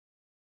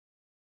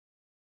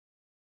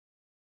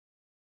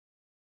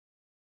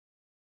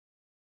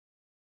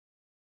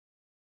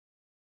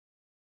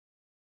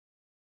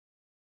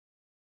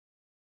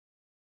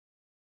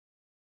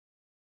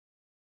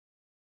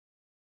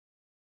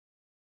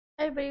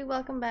Hi everybody,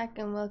 welcome back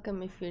and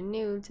welcome if you're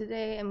new.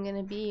 Today I'm going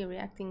to be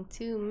reacting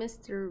to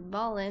Mr.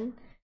 Ballen.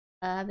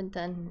 I haven't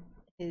done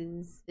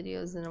his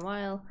videos in a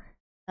while.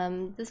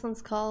 This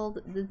one's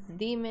called This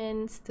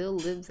Demon Still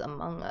Lives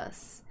Among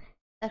Us.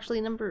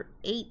 Actually number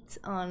 8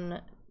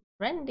 on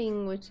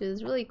trending, which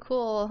is really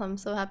cool. I'm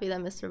so happy that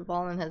Mr.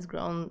 Ballen has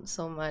grown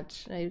so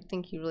much. I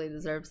think he really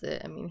deserves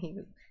it. I mean, he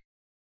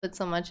put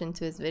so much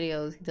into his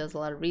videos. He does a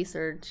lot of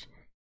research,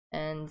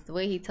 and the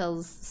way he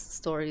tells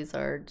stories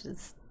are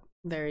just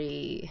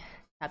very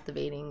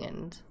captivating,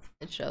 and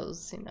it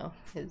shows,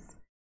 he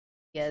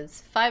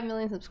has 5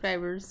 million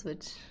subscribers,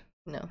 which,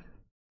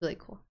 really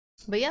cool.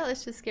 But yeah,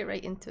 let's just get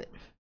right into it.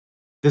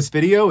 This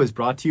video is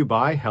brought to you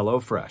by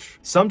HelloFresh.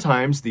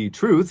 Sometimes the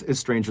truth is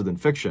stranger than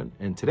fiction,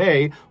 and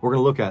today we're going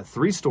to look at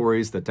 3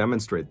 stories that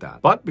demonstrate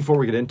that. But before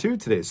we get into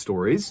today's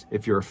stories,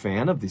 if you're a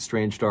fan of the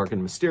strange, dark,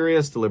 and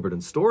mysterious delivered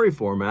in story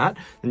format,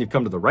 then you've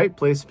come to the right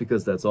place,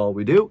 because that's all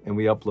we do, and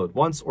we upload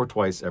once or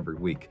twice every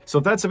week. So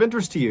if that's of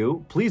interest to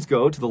you, please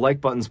go to the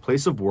like button's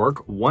place of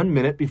work 1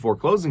 minute before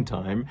closing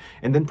time,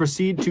 and then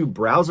proceed to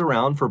browse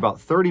around for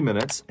about 30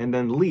 minutes, and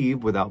then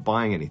leave without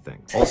buying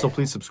anything. Also,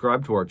 please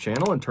subscribe to our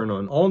channel and turn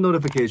on all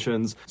notifications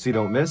so you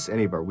don't miss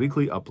any of our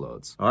weekly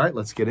uploads. All right,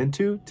 let's get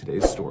into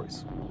today's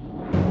stories.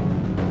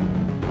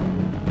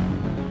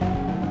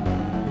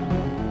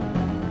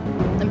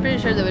 I'm pretty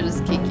sure they would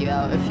just kick you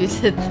out if you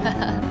did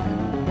that.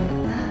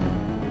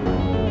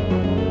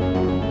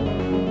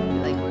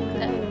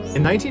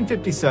 In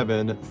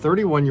 1957,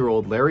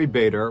 31-year-old Larry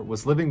Bader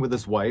was living with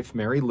his wife,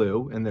 Mary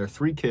Lou, and their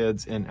 3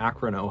 kids in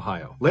Akron,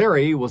 Ohio.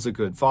 Larry was a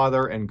good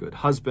father and good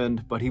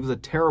husband, but he was a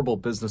terrible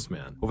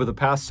businessman. Over the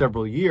past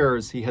several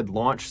years, he had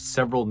launched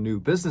several new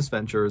business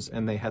ventures,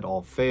 and they had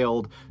all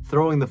failed,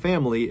 throwing the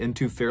family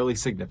into fairly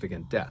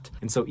significant debt.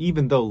 And so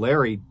even though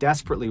Larry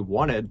desperately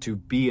wanted to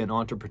be an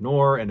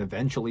entrepreneur and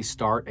eventually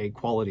start a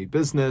quality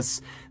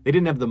business, they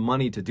didn't have the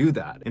money to do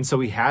that. And so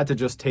he had to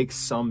just take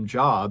some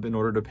job in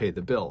order to pay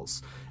the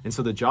bills. And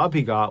so the job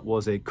he got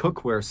was a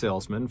cookware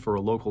salesman for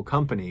a local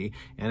company,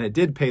 and it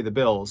did pay the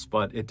bills,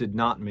 but it did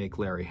not make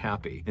Larry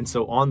happy. And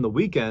so on the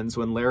weekends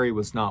when Larry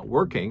was not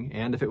working,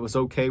 and if it was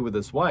okay with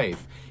his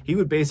wife, he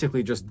would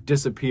basically just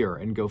disappear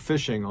and go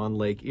fishing on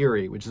Lake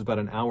Eerie, which is about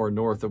an hour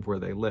north of where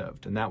they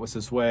lived. And that was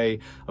his way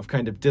of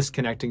kind of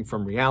disconnecting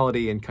from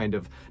reality and kind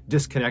of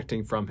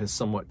disconnecting from his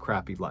somewhat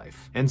crappy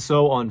life. And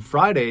so on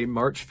Friday,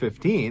 March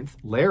 15th,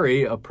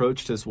 Larry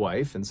approached his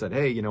wife and said,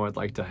 hey, I'd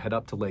like to head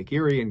up to Lake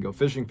Eerie and go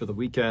fishing for the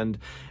weekend.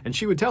 And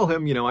she would tell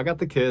him, I got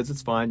the kids,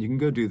 it's fine, you can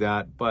go do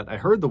that, but I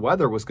heard the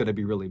weather was going to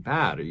be really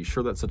bad. Are you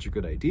sure that's such a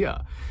good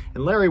idea?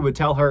 And Larry would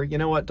tell her, you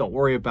know what, don't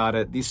worry about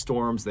it. These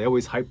storms, they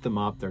always hype them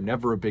up. They're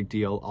never a big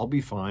deal. I'll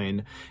be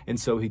fine. And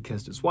so he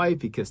kissed his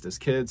wife, he kissed his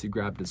kids, he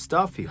grabbed his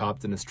stuff, he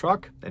hopped in his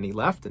truck, and he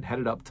left and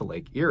headed up to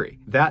Lake Eerie.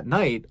 That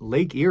night,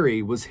 Lake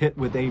Eerie was hit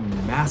with a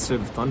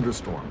massive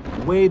thunderstorm,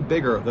 way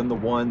bigger than the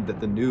one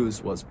that the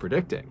news was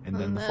predicting. And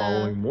then the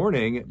following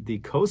morning, the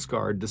Coast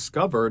Guard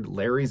discovered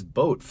Larry's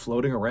boat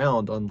floating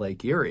around on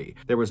Lake Eerie.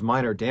 There was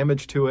minor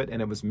damage to it,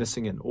 and it was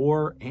missing an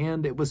oar,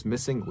 and it was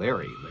missing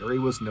Larry. Larry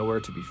was nowhere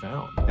to be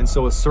found. And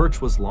so a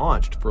search was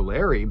launched for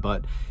Larry,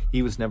 but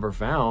he was never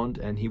found,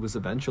 and he was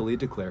eventually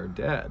declared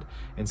dead.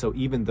 And so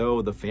even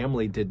though the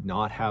family did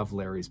not have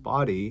Larry's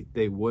body,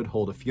 they would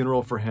hold a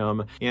funeral for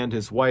him, and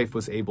his wife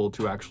was able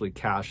to actually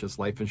cash his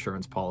life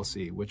insurance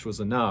policy, which was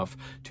enough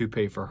to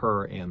pay for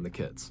her and the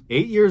kids.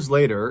 8 years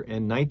later,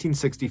 in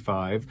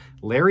 1965,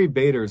 Larry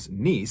Bader's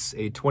niece,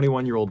 a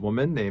 21-year-old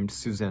woman named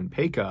Suzanne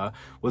Peka,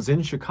 was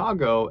in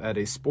Chicago at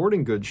a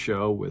sporting goods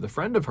show with a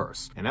friend of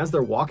hers. And as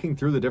they're walking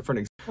through the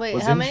different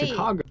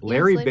Chicago,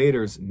 Larry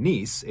Bader's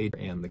niece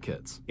and the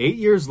kids. 8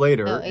 years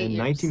later, in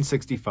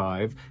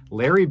 1965,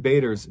 Larry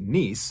Bader's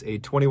niece, a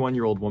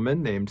 21-year-old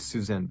woman named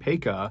Suzanne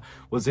Peka,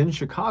 was in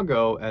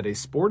Chicago at a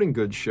sporting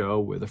goods show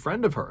with a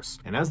friend of hers.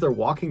 And as they're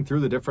walking through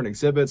the different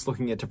exhibits,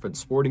 looking at different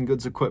sporting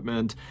goods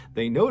equipment,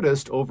 they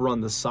noticed over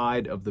on the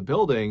side of the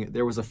building,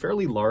 there was a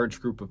fairly large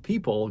group of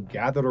people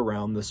gathered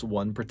around this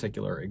one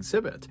particular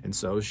exhibit. And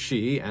so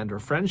she and her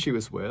friend she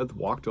was with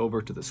walked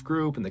over to this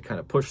group, and they kind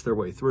of pushed their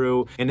way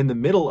through. And in the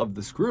middle of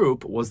this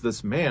group was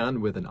this man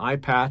with an eye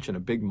patch and a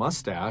big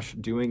mustache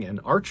doing an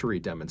archery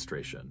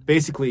demonstration.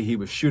 Basically, he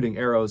was shooting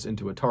arrows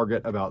into a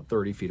target about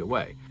 30 feet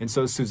away. And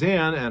so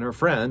Suzanne and her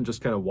friend just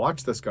kind of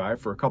watched this guy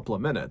for a couple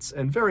of minutes,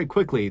 and very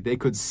quickly they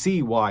could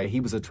see why he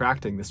was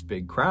attracting this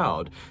big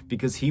crowd,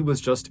 because he was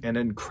just an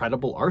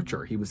incredible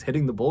archer. He was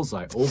hitting the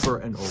bullseye over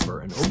and over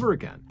and over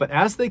again. But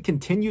as they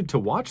continued to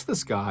watch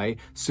this guy,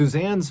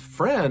 Suzanne's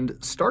friend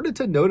started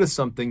to notice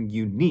something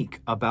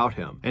unique about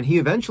him. And he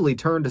eventually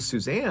turned to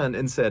Suzanne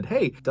and said,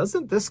 hey,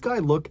 doesn't this guy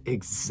look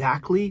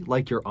exactly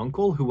like your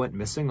uncle who went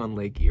missing on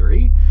Lake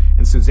Eerie?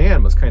 And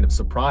Suzanne was kind of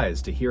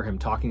surprised to hear him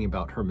talking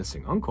about her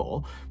missing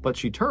uncle, but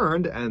she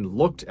turned and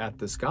looked at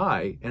this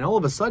guy, and all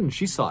of a sudden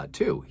she saw it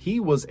too. He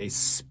was a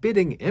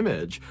spitting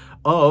image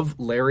of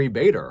Larry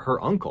Bader,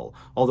 her uncle,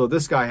 although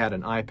this guy had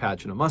an eye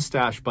patch and a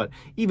mustache, but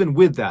even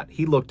with that,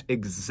 he looked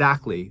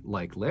exactly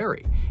like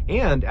Larry.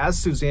 And as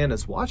Suzanne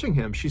is watching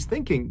him, she's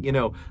thinking, you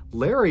know,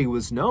 Larry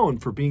was known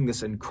for being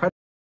this incredible...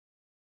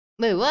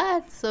 Wait,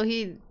 what? So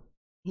he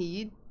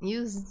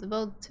used the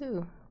boat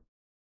too?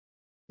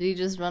 Did he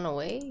just run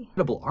away?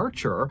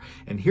 ...archer,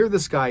 and here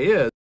this guy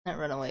is... Not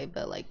run away,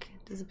 but like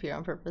disappear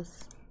on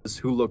purpose.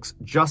 ...who looks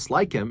just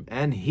like him,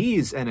 and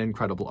he's an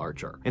incredible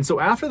archer. And so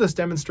after this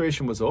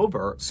demonstration was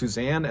over,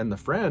 Suzanne and the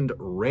friend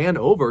ran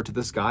over to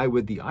this guy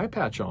with the eye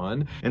patch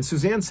on, and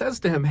Suzanne says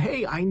to him,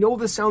 "Hey, I know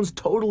this sounds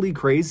totally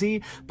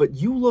crazy, but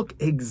you look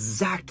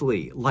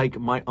exactly like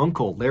my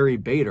uncle, Larry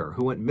Bader,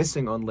 who went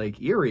missing on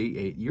Lake Eerie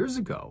 8 years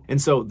ago."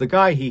 And so the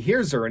guy, he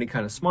hears her and he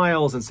kind of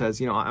smiles and says,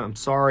 "You know, I'm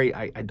sorry,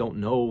 I don't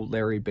know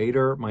Larry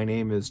Bader. My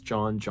name is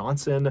John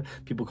Johnson.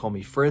 People call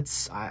me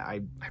Fritz.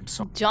 I'm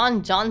sorry."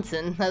 John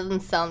Johnson doesn't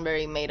sound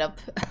very made up.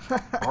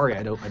 Sorry,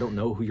 I don't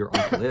know who your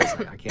uncle is.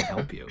 I can't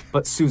help you.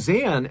 But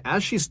Suzanne,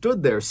 as she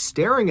stood there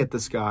staring at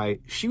this guy,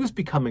 she was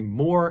becoming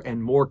more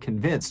and more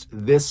convinced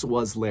this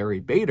was Larry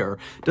Bader,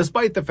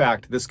 despite the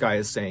fact this guy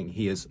is saying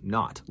he is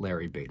not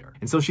Larry Bader.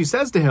 And so she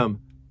says to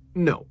him,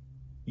 "No,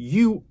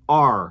 you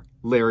are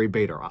Larry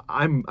Bader.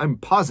 I'm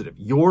positive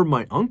you're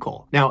my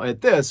uncle." Now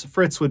at this,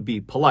 Fritz would be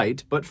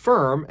polite but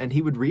firm, and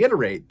he would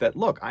reiterate that,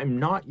 "Look, I'm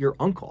not your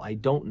uncle. I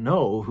don't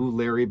know who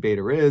Larry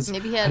Bader is.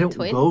 Maybe he had I don't a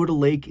twin? go to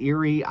Lake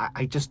Eerie.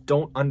 I just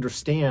don't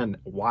understand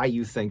why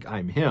you think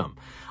I'm him.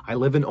 I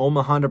live in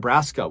Omaha,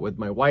 Nebraska with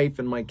my wife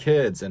and my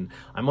kids, and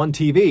I'm on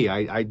TV.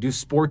 I do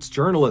sports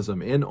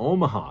journalism in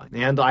Omaha,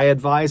 and I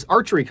advise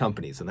archery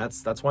companies, and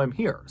that's why I'm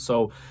here.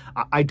 So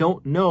I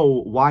don't know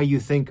why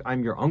you think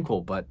I'm your uncle,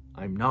 but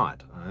I'm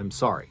not. I'm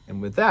sorry."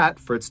 And with that,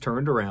 Fritz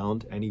turned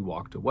around and he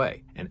walked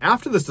away. And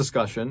after this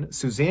discussion,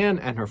 Suzanne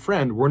and her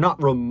friend were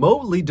not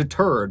remotely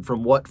deterred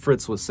from what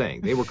Fritz was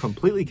saying. They were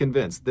completely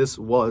convinced this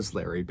was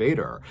Larry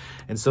Bader.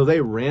 And so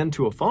they ran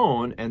to a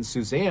phone, and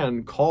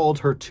Suzanne called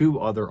her two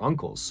other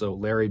uncles, so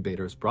Larry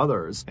Bader's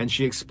brothers, and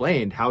she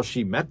explained how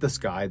she met this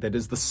guy that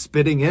is the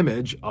spitting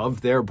image of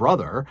their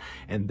brother.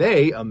 And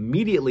they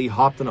immediately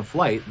hopped on a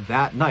flight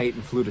that night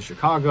and flew to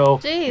Chicago.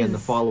 Jeez. And the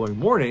following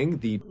morning,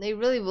 They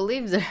really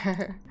believed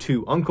her.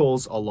 two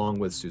uncles, along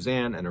with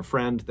Suzanne and her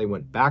friend, they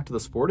went back to the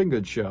sporting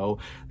goods show.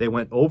 They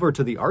went over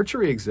to the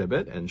archery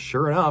exhibit, and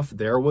sure enough,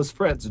 there was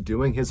Fritz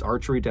doing his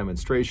archery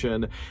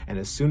demonstration. And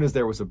as soon as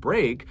there was a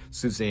break,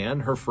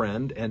 Suzanne, her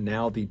friend, and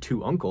now the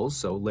two uncles,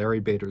 so Larry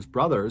Bader's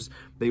brothers,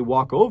 they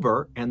walk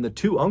over, and the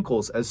two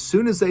uncles, as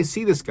soon as they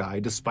see this guy,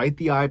 despite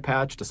the eye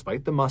patch,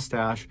 despite the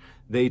mustache,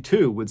 they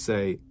too would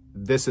say,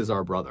 "This is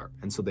our brother."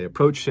 And so they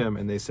approached him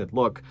and they said,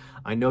 "Look,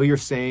 I know you're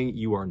saying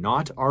you are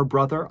not our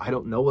brother. I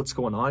don't know what's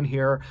going on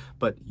here,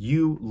 but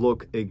you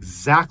look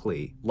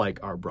exactly like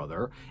our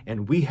brother,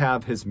 and we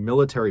have his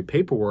military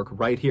paperwork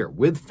right here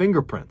with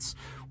fingerprints.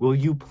 Will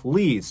you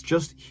please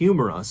just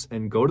humor us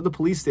and go to the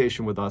police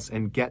station with us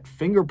and get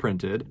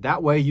fingerprinted?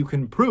 That way you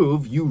can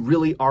prove you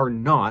really are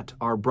not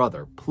our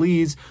brother.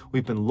 Please,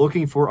 we've been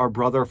looking for our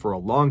brother for a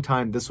long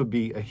time. This would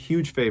be a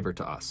huge favor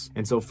to us."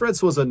 And so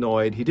Fritz was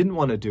annoyed. He didn't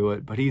want to do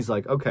it, but he's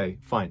like, "Okay,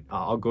 fine.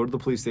 I'll go to the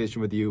police station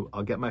with you.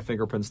 I'll get my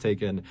fingerprints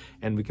taken,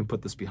 and we can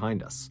put this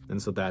behind us."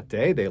 And so that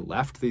day, they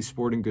left the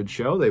sporting goods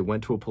show. They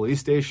went to a police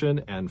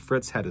station, and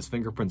Fritz had his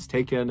fingerprints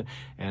taken.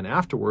 And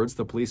afterwards,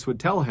 the police would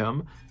tell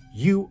him,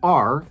 "You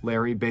are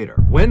Larry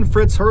Bader." When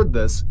Fritz heard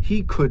this,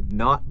 he could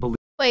not believe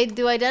Wait,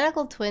 do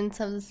identical twins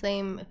have the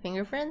same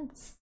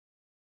fingerprints?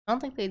 I don't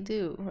think they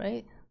do,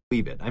 right?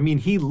 it. I mean,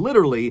 he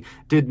literally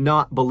did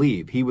not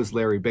believe he was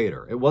Larry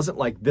Bader. It wasn't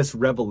like this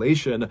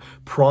revelation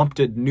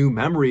prompted new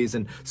memories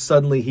and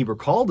suddenly he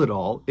recalled it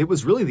all. It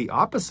was really the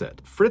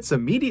opposite. Fritz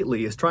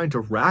immediately is trying to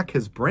rack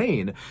his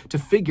brain to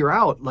figure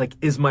out, like,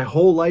 is my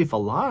whole life a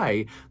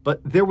lie? But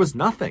there was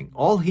nothing.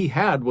 All he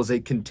had was a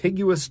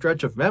contiguous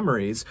stretch of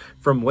memories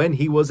from when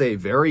he was a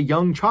very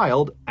young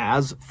child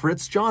as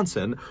Fritz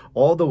Johnson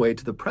all the way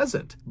to the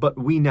present. But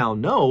we now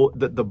know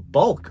that the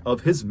bulk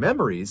of his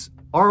memories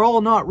are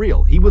all not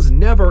real. He was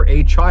never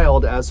a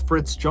child as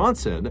Fritz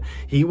Johnson.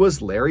 He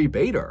was Larry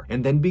Bader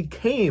and then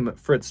became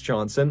Fritz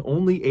Johnson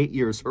only 8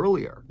 years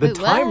earlier. The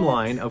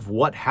timeline of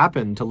what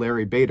happened to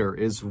Larry Bader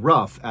is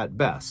rough at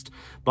best.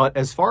 But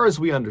as far as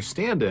we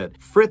understand it,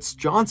 Fritz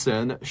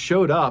Johnson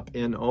showed up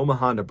in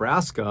Omaha,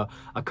 Nebraska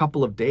a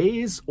couple of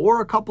days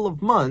or a couple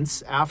of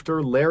months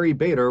after Larry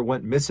Bader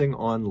went missing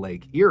on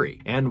Lake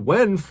Eerie. And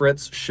when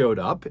Fritz showed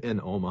up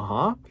in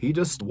Omaha, he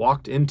just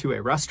walked into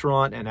a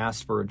restaurant and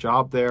asked for a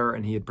job there,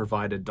 and he had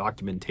provided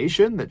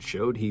documentation that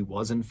showed he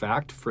was in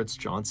fact Fritz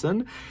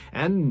Johnson,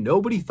 and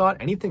nobody thought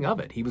anything of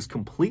it. He was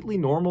completely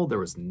normal. There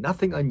was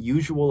nothing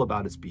unusual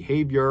about his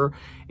behavior,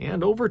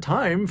 and over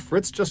time,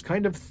 Fritz just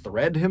kind of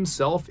thread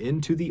himself himself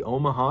into the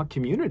Omaha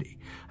community.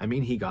 I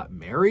mean, he got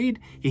married,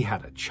 he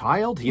had a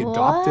child, he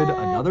adopted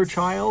another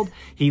child,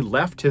 he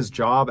left his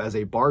job as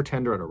a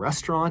bartender at a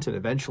restaurant and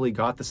eventually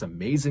got this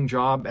amazing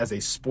job as a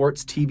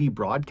sports TV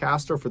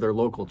broadcaster for their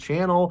local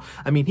channel.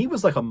 I mean, he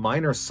was like a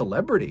minor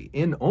celebrity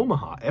in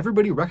Omaha.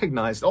 Everybody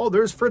recognized, oh,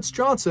 there's Fritz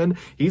Johnson,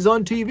 he's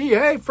on TV,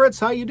 hey Fritz,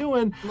 how you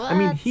doing? I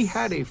mean, he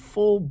had a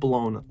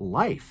full-blown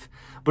life.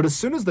 But as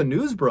soon as the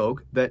news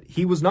broke that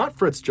he was not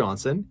Fritz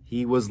Johnson,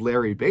 he was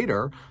Larry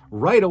Bader,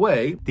 right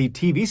away, the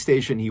TV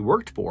station he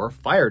worked for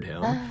fired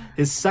him.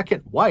 His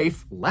second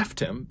wife left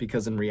him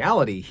because in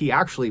reality, he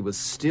actually was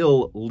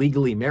still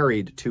legally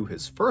married to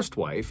his first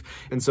wife.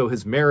 And so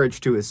his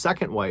marriage to his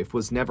second wife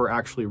was never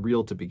actually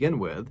real to begin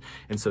with.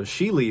 And so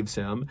she leaves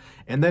him.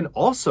 And then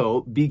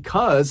also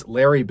because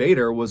Larry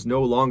Bader was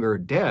no longer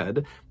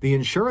dead, the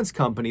insurance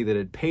company that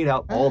had paid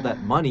out all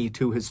that money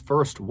to his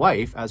first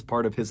wife as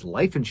part of his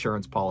life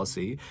insurance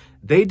policy,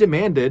 they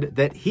demanded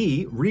that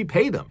he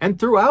repay them. And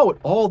throughout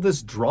all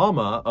this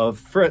drama of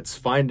Fritz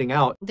finding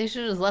out they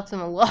should have just left him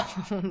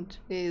alone.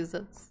 Jeez,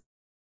 that's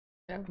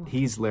terrible.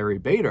 He's Larry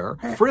Bader,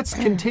 Fritz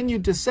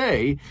continued to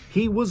say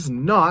he was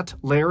not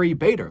Larry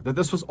Bader, that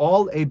this was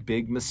all a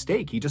big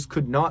mistake. He just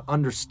could not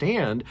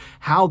understand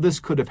how this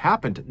could have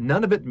happened.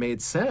 None of it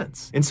made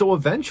sense. And so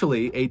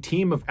eventually a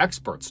team of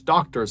experts,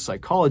 doctors,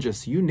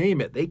 psychologists, you name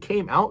it, they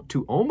came out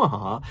to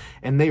Omaha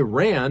and they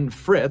ran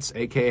Fritz,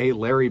 aka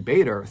Larry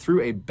Bader,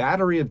 through a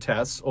battery of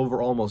tests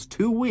over almost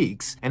 2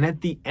 weeks. And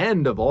at the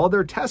end of all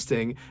their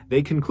testing,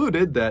 they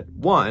concluded that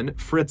one,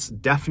 Fritz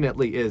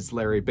definitely is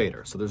Larry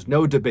Bader. So there's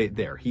no debate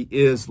there. He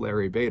is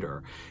Larry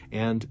Bader.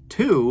 And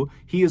two,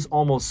 he is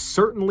almost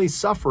certainly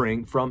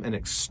suffering from an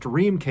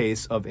extreme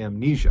case of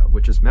amnesia,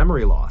 which is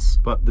memory loss.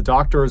 But the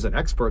doctors and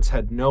experts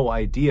had no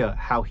idea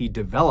how he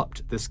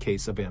developed this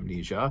case of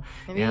amnesia.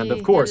 And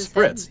of course,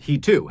 Fritz, he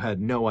too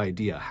had no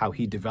idea how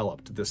he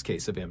developed this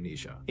case of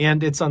amnesia.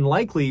 And it's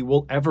unlikely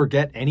we'll ever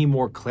get any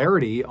more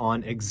clarity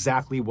on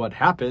exactly what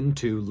happened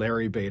to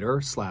Larry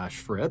Bader /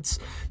 Fritz,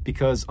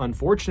 because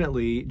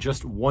unfortunately,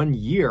 just 1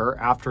 year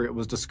after it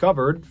was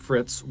discovered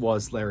Fritz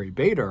was Larry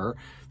Bader,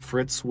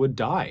 Fritz would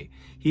die.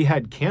 He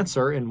had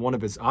cancer in one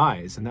of his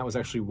eyes, and that was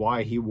actually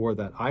why he wore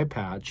that eye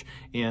patch,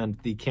 and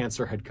the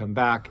cancer had come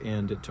back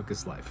and it took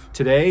his life.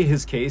 Today,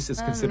 his case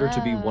is considered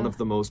to be one of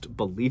the most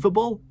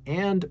believable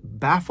and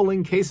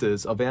baffling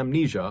cases of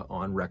amnesia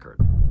on record.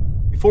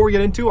 Before we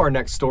get into our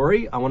next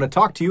story, I want to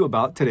talk to you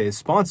about today's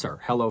sponsor,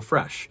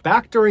 HelloFresh.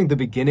 Back during the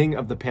beginning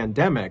of the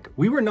pandemic,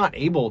 we were not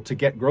able to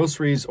get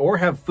groceries or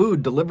have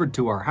food delivered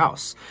to our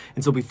house.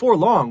 And so before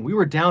long, we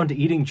were down to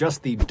eating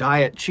just the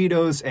diet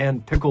Cheetos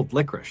and pickled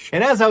licorice.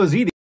 And as I was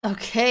eating...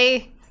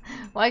 Okay,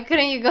 why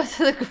couldn't you go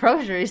to the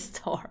grocery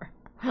store?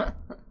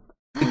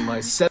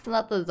 It's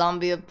not the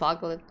zombie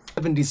apocalypse.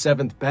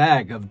 77th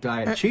bag of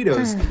diet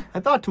Cheetos, I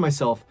thought to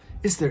myself,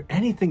 is there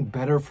anything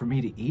better for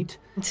me to eat?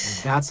 And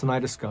that's when I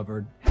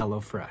discovered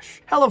HelloFresh.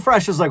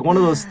 HelloFresh is like one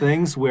of those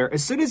things where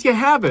as soon as you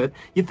have it,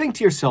 you think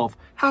to yourself,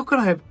 how could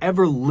I have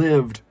ever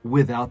lived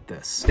without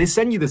this? They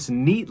send you this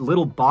neat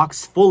little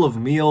box full of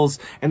meals,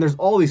 and there's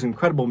all these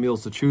incredible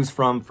meals to choose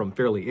from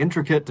fairly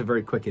intricate to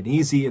very quick and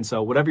easy, and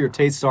so whatever your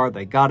tastes are,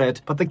 they got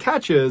it. But the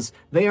catch is,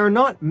 they are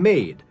not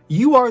made.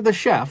 You are the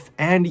chef,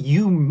 and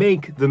you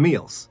make the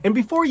meals. And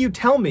before you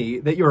tell me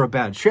that you're a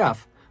bad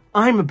chef,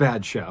 I'm a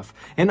bad chef,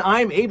 and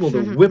I'm able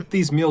to whip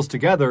these meals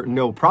together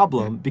no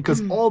problem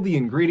because all the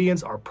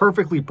ingredients are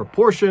perfectly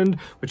proportioned,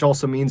 which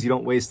also means you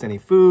don't waste any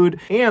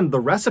food, and the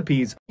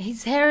recipes...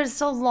 His hair is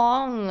so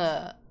long.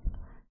 I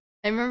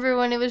remember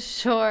when it was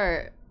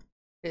short.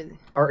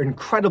 Are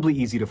incredibly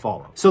easy to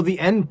follow. So the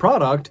end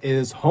product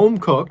is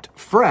home-cooked,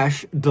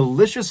 fresh,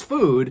 delicious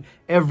food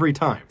every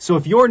time. So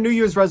if your New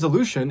Year's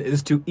resolution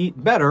is to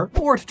eat better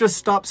or to just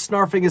stop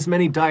snarfing as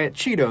many diet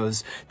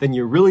Cheetos, then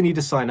you really need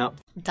to sign up.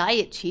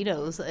 Diet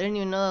Cheetos? I didn't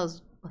even know that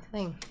was a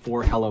thing.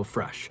 For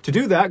HelloFresh. To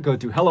do that, go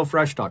to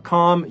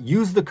HelloFresh.com,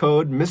 use the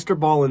code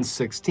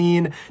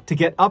MrBallen16 to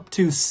get up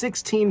to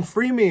 16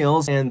 free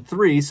meals and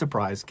 3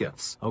 surprise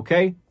gifts.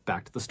 Okay,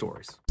 back to the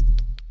stories.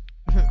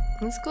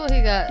 It's cool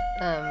he got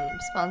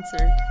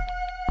sponsored.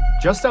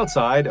 Just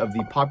outside of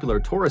the popular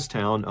tourist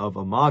town of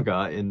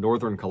Amaga in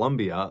northern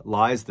Colombia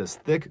lies this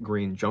thick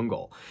green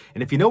jungle.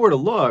 And if you know where to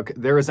look,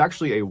 there is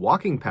actually a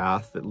walking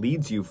path that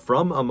leads you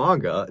from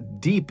Amaga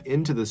deep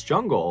into this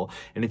jungle.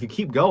 And if you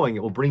keep going,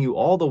 it will bring you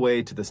all the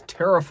way to this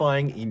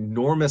terrifying,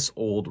 enormous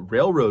old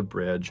railroad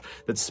bridge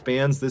that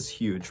spans this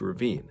huge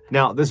ravine.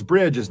 Now, this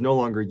bridge is no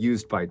longer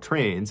used by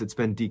trains. It's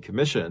been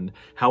decommissioned.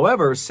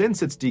 However,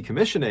 since its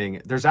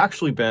decommissioning, there's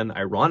actually been,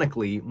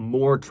 ironically,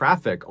 more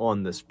traffic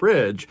on this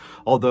bridge,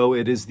 although so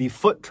it is the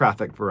foot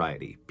traffic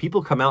variety.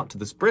 People come out to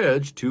this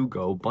bridge to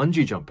go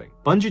bungee jumping.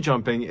 Bungee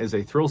jumping is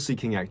a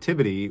thrill-seeking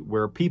activity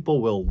where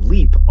people will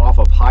leap off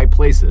of high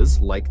places,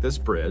 like this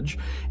bridge,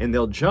 and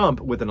they'll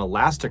jump with an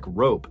elastic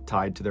rope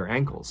tied to their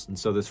ankles. And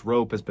so this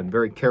rope has been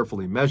very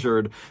carefully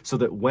measured so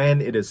that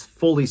when it is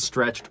fully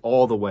stretched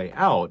all the way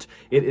out,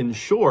 it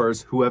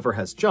ensures whoever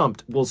has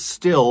jumped will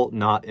still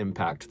not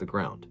impact the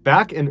ground.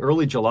 Back in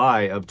early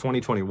July of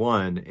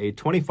 2021, a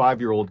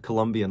 25-year-old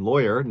Colombian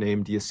lawyer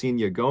named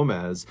Yesenia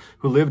Gomez,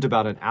 who lived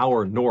about an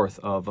hour north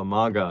of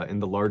Amaga in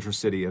the larger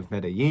city of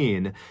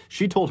Medellin,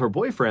 she told her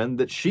boyfriend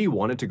that she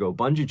wanted to go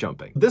bungee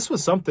jumping. This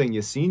was something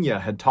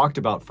Yesenia had talked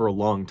about for a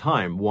long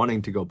time,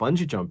 wanting to go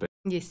bungee jumping.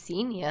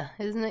 Yesenia,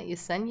 isn't it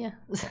Yesenia?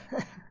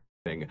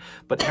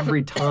 But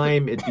every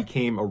time it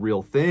became a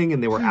real thing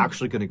and they were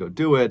actually going to go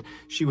do it,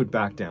 she would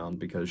back down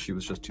because she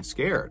was just too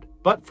scared.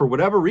 But for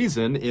whatever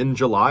reason, in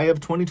July of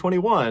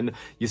 2021,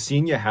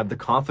 Yesenia had the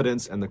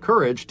confidence and the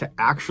courage to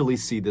actually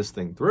see this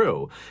thing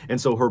through. And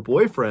so her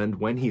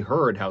boyfriend, when he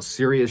heard how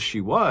serious she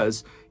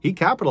was, he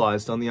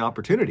capitalized on the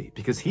opportunity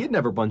because he had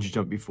never bungee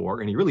jumped before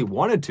and he really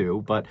wanted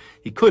to, but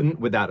he couldn't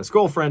without his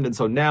girlfriend. And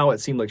so now it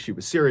seemed like she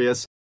was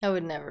serious. I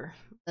would never.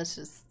 That's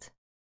just...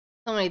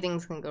 so many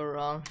things can go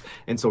wrong.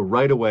 And so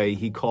right away,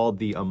 he called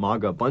the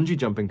Amaga bungee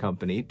jumping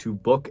company to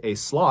book a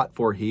slot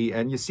for he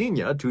and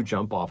Yesenia to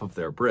jump off of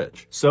their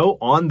bridge. So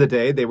on the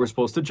day they were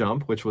supposed to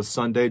jump, which was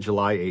Sunday,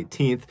 July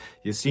 18th,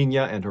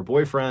 Yesenia and her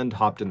boyfriend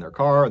hopped in their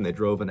car and they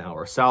drove an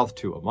hour south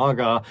to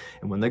Amaga.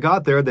 And when they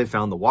got there, they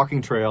found the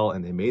walking trail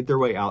and they made their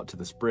way out to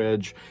this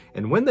bridge.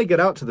 And when they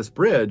get out to this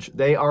bridge,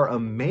 they are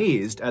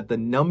amazed at the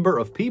number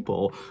of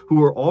people who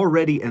were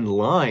already in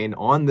line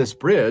on this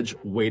bridge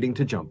waiting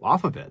to jump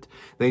off of it.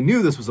 They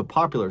knew this was a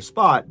popular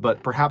spot,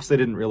 but perhaps they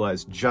didn't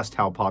realize just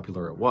how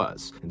popular it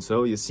was. And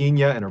so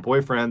Yesenia and her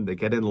boyfriend, they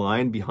get in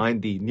line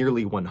behind the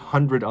nearly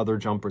 100 other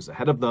jumpers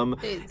ahead of them,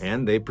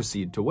 and they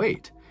proceed to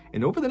wait.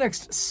 And over the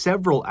next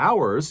several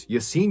hours,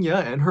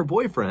 Yesenia and her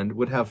boyfriend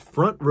would have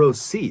front row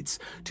seats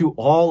to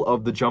all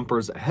of the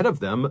jumpers ahead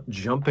of them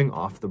jumping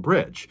off the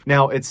bridge.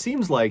 Now, it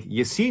seems like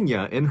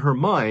Yesenia, in her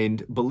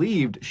mind,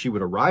 believed she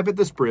would arrive at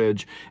this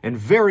bridge and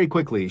very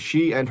quickly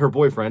she and her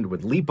boyfriend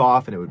would leap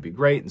off and it would be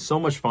great and so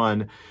much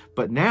fun.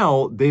 But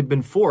now they've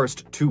been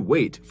forced to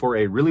wait for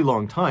a really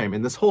long time.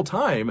 And this whole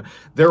time,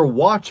 they're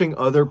watching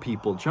other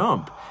people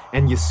jump.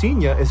 And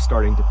Yesenia is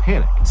starting to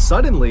panic.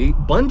 Suddenly,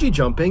 bungee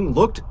jumping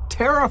looked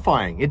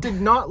terrifying. It did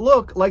not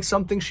look like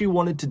something she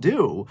wanted to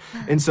do.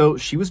 And so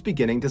she was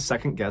beginning to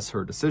second guess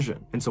her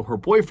decision. And so her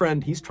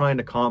boyfriend, he's trying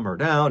to calm her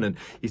down and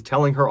he's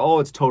telling her, oh,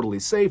 it's totally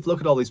safe.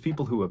 Look at all these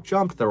people who have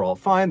jumped. They're all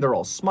fine. They're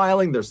all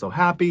smiling. They're so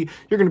happy.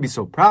 You're going to be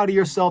so proud of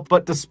yourself.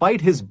 But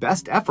despite his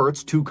best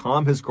efforts to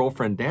calm his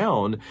girlfriend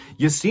down,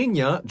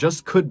 Yesenia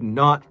just could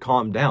not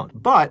calm down.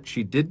 But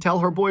she did tell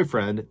her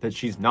boyfriend that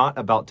she's not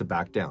about to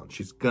back down.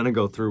 She's going to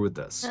go through with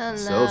this. Oh, no.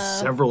 So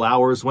several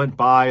hours went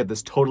by of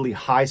this totally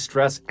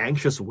high-stress,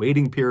 anxious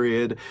waiting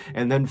period.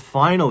 And then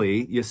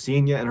finally,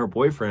 Yesenia and her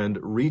boyfriend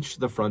reached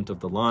the front of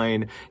the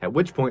line, at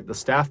which point the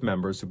staff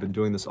members who've been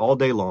doing this all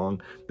day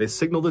long, they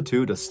signal the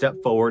two to step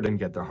forward and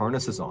get their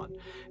harnesses on.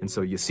 And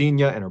so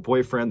Yesenia and her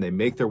boyfriend, they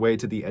make their way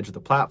to the edge of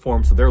the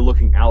platform. So they're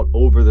looking out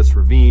over this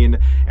ravine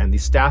and the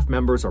staff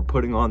members are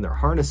putting on their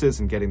harnesses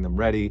and getting them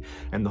ready.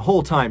 And the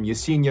whole time,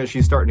 Yesenia,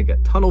 she's starting to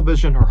get tunnel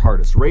vision. Her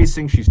heart is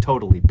racing. She's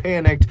totally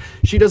panicked.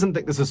 She doesn't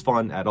think this is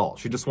fun at all.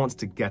 She just wants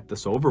to get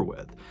this over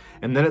with.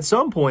 And then at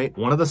some point,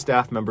 one of the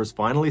staff members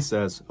finally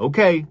says,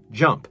 okay,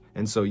 jump.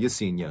 And so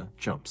Yesenia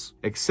jumps.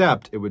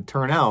 Except it would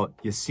turn out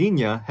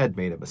Yesenia had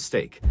made a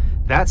mistake.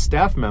 That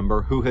staff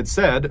member who had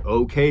said,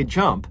 okay,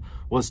 jump,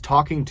 was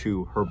talking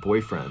to her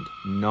boyfriend,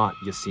 not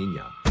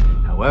Yesenia.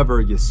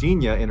 However,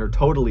 Yesenia, in her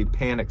totally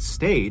panicked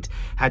state,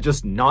 had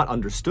just not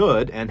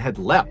understood and had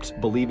leapt,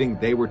 believing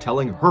they were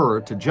telling her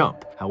to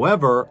jump.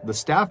 However, the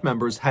staff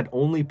members had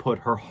only put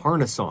her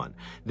harness on.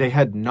 They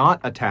had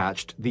not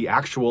attached the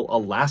actual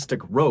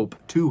elastic rope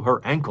to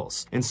her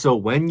ankles. And so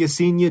when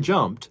Yesenia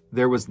jumped,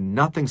 there was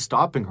nothing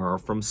stopping her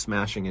from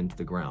smashing into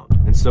the ground.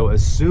 And so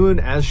as soon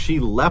as she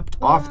leapt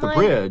off the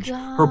bridge,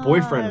 her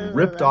boyfriend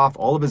ripped off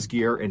all of his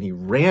gear and he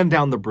ran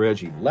down the bridge.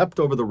 He leapt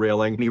over the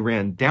railing and he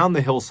ran down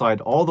the hillside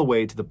all the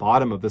way to the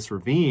bottom of this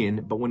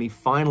ravine. But when he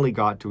finally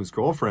got to his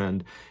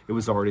girlfriend, it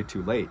was already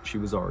too late. She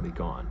was already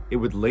gone. It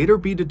would later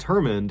be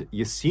determined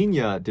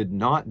Yesenia did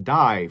not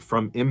die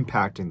from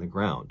impacting the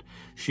ground.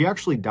 She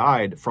actually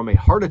died from a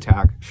heart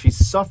attack she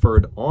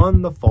suffered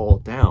on the fall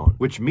down,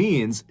 which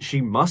means she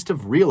must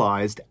have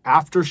realized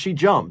after she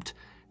jumped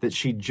that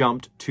she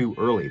jumped too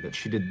early, that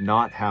she did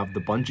not have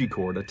the bungee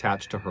cord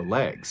attached to her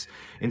legs.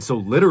 And so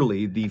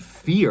literally the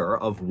fear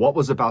of what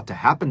was about to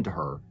happen to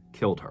her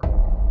killed her.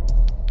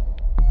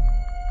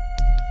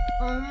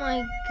 Oh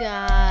my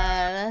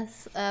god,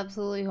 that's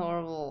absolutely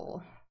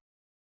horrible.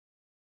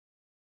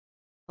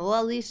 Well,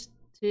 at least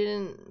she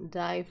didn't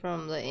die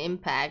from the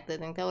impact. I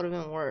think that would have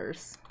been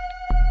worse.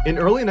 In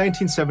early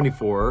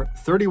 1974,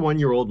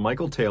 31-year-old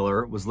Michael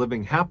Taylor was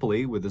living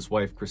happily with his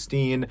wife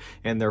Christine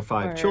and their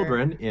 5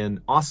 children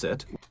in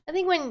Ossett. I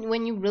think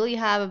when you really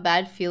have a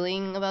bad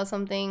feeling about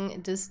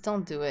something, just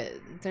don't do it.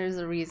 There's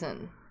a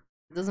reason.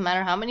 It doesn't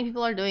matter how many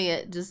people are doing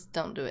it, just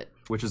don't do it.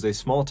 Which is a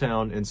small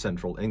town in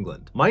central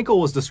England. Michael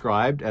was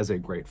described as a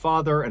great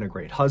father and a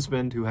great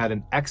husband who had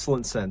an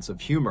excellent sense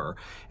of humor.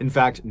 In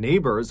fact,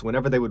 neighbors,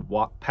 whenever they would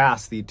walk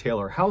past the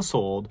Taylor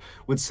household,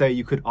 would say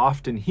you could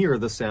often hear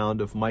the sound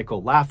of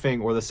Michael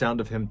laughing or the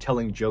sound of him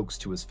telling jokes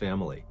to his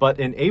family. But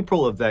in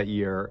April of that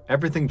year,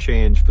 everything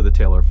changed for the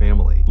Taylor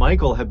family.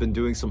 Michael had been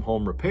doing some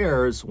home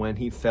repairs when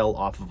he fell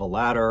off of a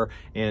ladder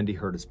and he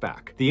hurt his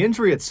back. The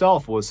injury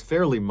itself was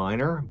fairly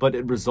minor, but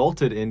it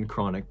resulted in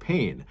chronic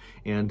pain.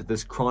 And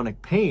this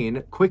chronic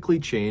pain quickly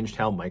changed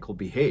how Michael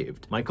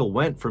behaved. Michael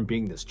went from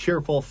being this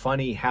cheerful,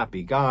 funny,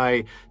 happy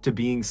guy to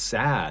being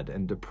sad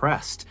and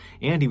depressed.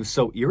 And he was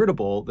so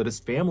irritable that his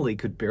family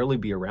could barely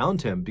be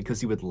around him because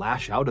he would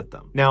lash out at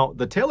them. Now,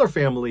 the Taylor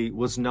family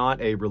was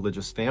not a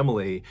religious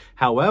family.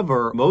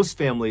 However, most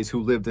families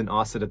who lived in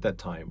Ossett at that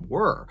time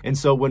were. And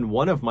so when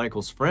one of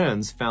Michael's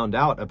friends found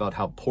out about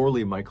how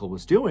poorly Michael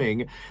was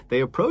doing, they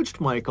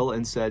approached Michael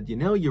and said, you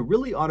know, you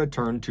really ought to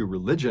turn to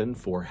religion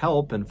for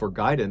help and for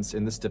guidance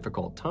in this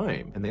difficult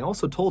time. And they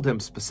also told him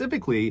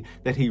specifically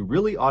that he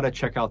really ought to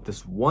check out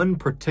this one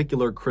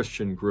particular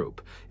Christian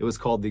group. It was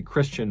called the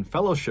Christian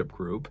Fellowship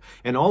Group,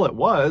 and all it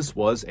was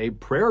a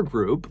prayer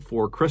group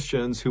for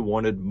Christians who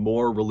wanted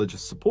more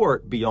religious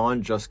support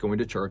beyond just going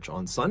to church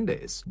on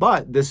Sundays.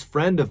 But this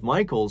friend of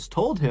Michael's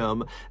told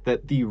him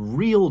that the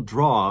real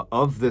draw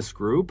of this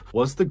group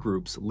was the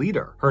group's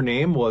leader. Her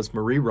name was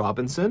Marie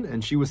Robinson,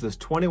 and she was this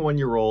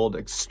 21-year-old,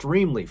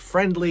 extremely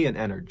friendly and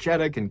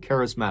energetic and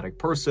charismatic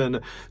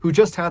person who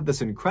just had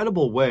this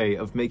incredible way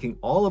of making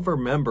all of her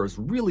members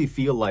really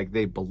feel like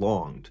they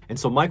belonged. And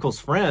so Michael's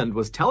friend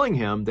was telling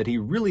him that he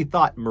really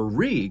thought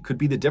Marie could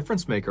be the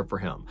difference maker for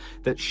him,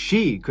 that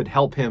she could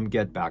help him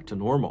get back to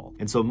normal.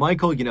 And so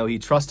Michael, you know, he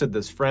trusted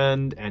this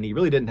friend and he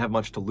really didn't have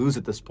much to lose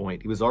at this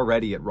point. He was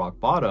already at rock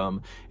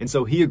bottom. And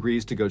so he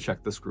agrees to go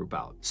check this group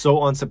out. So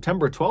on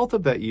September 12th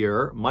of that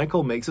year,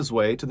 Michael makes his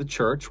way to the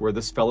church where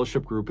this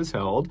fellowship group is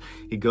held.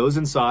 He goes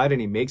inside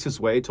and he makes his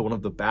way to one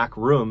of the back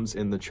rooms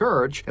in the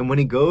church. And when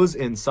he goes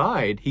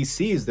inside, he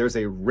sees there's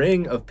a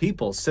ring of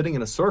people sitting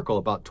in a circle,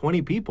 about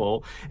 20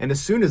 people. And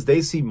as soon as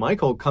they see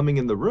Michael coming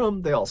in the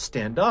room, they all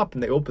stand up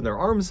and they open their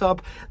arms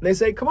up and they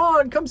say, come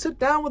on, come sit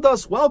down with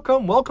us.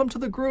 Welcome to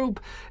the group.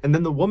 And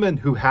then the woman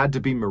who had to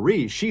be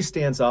Marie, she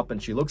stands up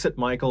and she looks at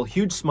Michael,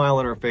 huge smile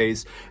on her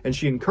face, and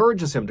she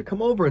encourages him to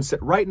come over and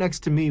sit right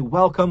next to me.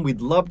 Welcome.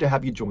 We'd love to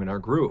have you join our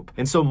group.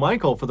 And so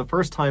Michael, for the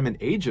first time in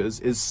ages,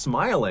 is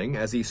smiling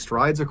as he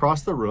strides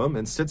across the room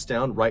and sits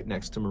down right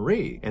next to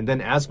Marie. And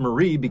then as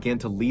Marie began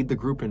to lead the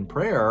group in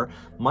prayer,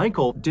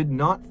 Michael did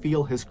not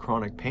feel his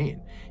chronic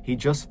pain. He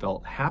just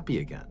felt happy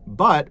again.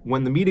 But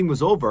when the meeting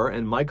was over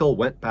and Michael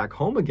went back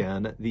home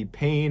again, the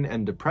pain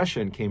and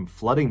depression came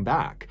flooding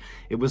back.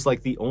 It was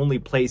like the only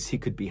place he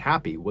could be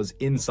happy was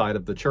inside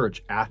of the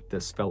church at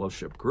this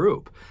fellowship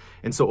group.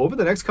 And so over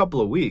the next couple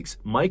of weeks,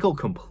 Michael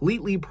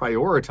completely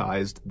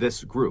prioritized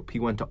this group. He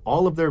went to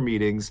all of their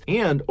meetings,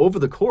 and over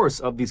the course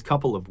of these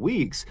couple of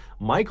weeks,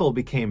 Michael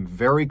became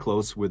very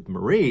close with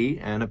Marie,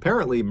 and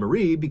apparently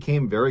Marie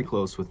became very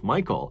close with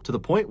Michael, to the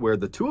point where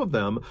the two of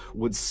them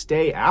would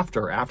stay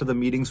after the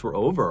meetings were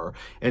over,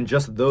 and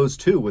just those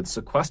two would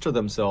sequester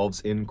themselves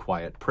in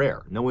quiet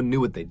prayer. No one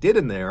knew what they did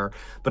in there,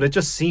 but it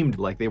just seemed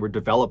like they were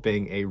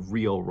developing a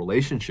real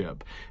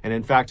relationship. And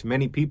in fact,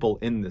 many people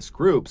in this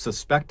group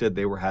suspected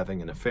they were having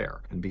an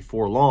affair. And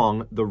before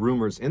long, the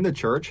rumors in the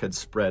church had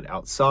spread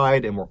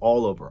outside and were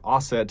all over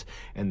Ossett.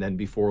 And then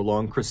before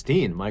long,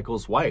 Christine,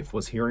 Michael's wife,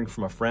 was hearing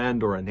from a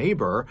friend or a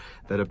neighbor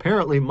that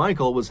apparently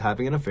Michael was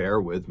having an affair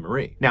with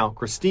Marie. Now,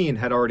 Christine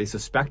had already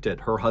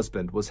suspected her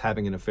husband was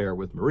having an affair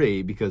with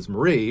Marie because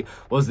Marie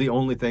was the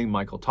only thing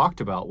Michael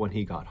talked about when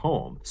he got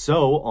home.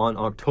 So on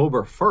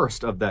October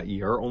 1st of that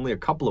year, only a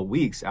couple of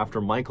weeks after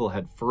Michael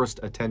had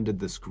first attended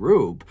this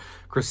group,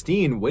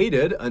 Christine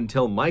waited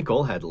until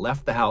Michael had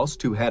left the house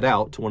to head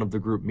out to one of the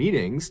group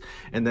meetings,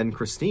 and then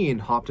Christine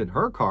hopped in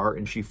her car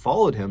and she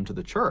followed him to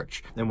the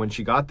church. And when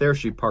she got there,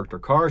 she parked her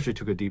car, she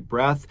took a deep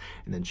breath,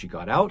 and then she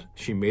got out,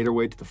 she made her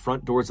way to the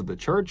front doors of the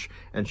church,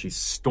 and she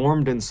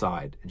stormed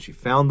inside, and she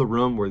found the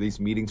room where these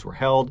meetings were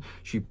held.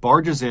 She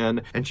barges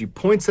in, and she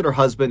points at her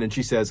husband, and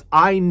she says,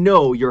 I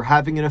know you're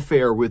having an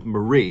affair with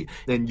Marie,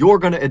 and you're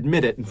going to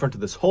admit it in front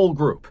of this whole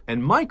group.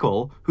 And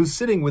Michael, who's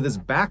sitting with his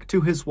back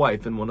to his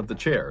wife in one of the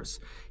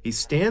chairs, he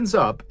stands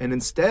up, and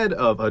instead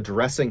of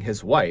addressing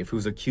his wife, wife,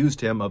 who's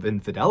accused him of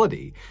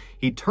infidelity,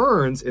 he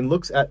turns and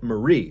looks at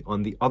Marie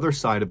on the other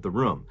side of the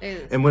room.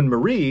 And when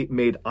Marie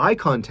made eye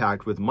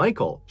contact with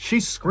Michael, she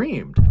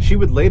screamed. She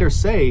would later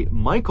say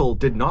Michael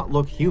did not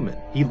look human.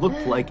 He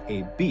looked like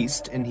a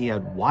beast and he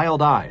had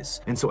wild eyes.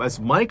 And so as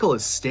Michael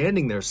is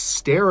standing there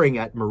staring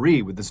at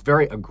Marie with this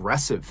very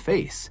aggressive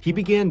face, he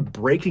began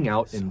breaking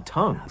out in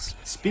tongues.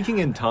 Speaking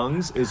in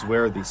tongues is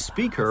where the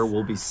speaker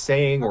will be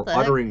saying or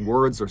uttering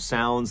words or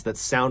sounds that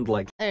sound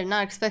like I did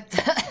not expect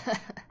that.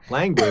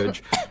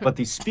 language, but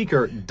the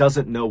speaker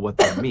doesn't know what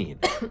they mean.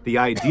 The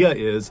idea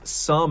is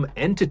some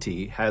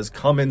entity has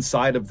come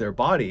inside of their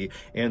body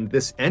and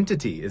this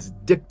entity is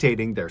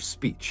dictating their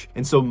speech.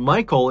 And so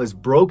Michael is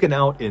broken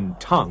out in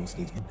tongues.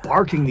 He's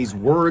barking these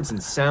words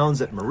and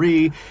sounds at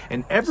Marie,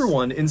 and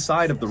everyone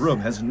inside of the room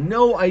has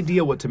no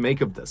idea what to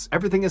make of this.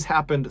 Everything has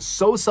happened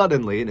so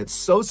suddenly and it's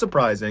so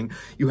surprising.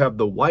 You have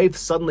the wife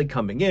suddenly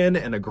coming in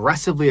and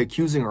aggressively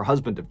accusing her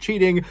husband of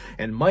cheating,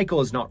 and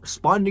Michael is not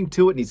responding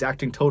to it and he's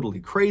acting totally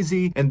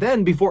crazy. And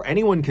then before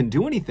anyone can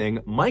do anything,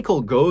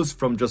 Michael goes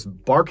from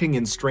just barking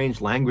in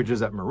strange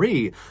languages at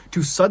Marie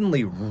to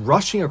suddenly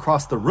rushing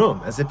across the room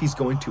as if he's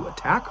going to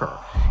attack her.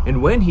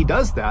 And when he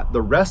does that,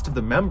 the rest of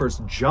the members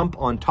jump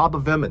on top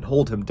of him and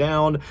hold him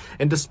down.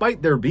 And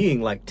despite there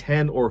being like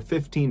 10 or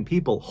 15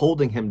 people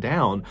holding him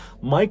down,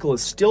 Michael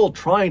is still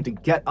trying to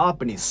get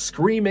up and he's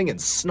screaming and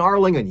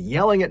snarling and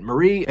yelling at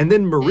Marie. And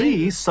then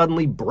Marie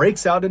suddenly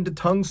breaks out into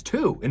tongues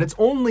too. And it's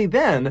only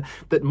then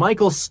that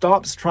Michael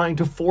stops trying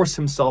to force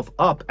himself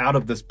up out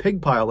of this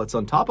pig pile that's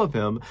on top of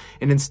him,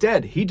 and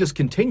instead he just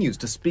continues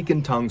to speak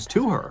in tongues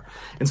to her.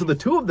 And so the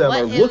two of them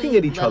are looking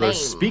at each other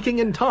speaking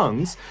in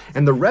tongues,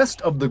 and the rest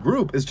of the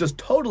group is just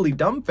totally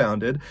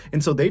dumbfounded,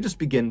 and so they just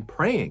begin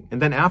praying. And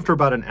then after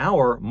about an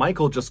hour,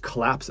 Michael just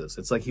collapses.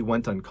 It's like he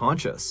went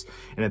unconscious.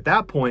 And at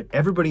that point,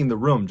 everybody in the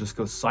room just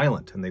goes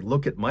silent and they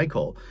look at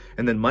Michael,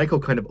 and then Michael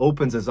kind of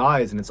opens his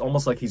eyes and it's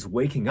almost like he's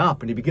waking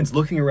up, and he begins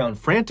looking around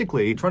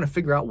frantically trying to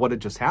figure out what had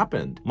just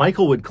happened.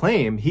 Michael would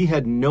claim he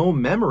had no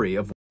memory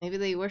of Maybe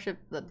they worship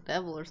the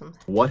devil or something.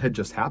 what had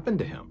just happened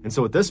to him. And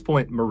so at this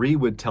point, Marie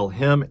would tell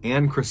him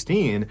and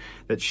Christine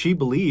that she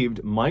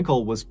believed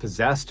Michael was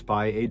possessed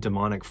by a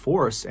demonic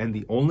force, and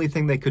the only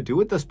thing they could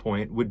do at this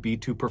point would be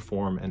to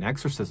perform an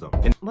exorcism.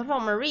 And What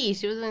about Marie?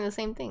 She was doing the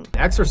same thing.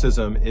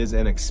 exorcism is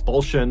an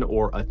expulsion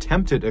or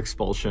attempted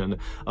expulsion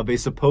of a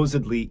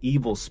supposedly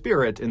evil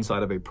spirit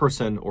inside of a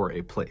person or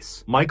a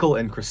place. Michael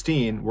and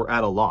Christine were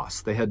at a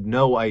loss. They had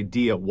no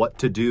idea what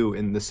to do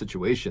in this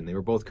situation. They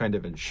were both kind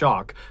of in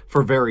shock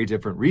for very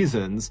different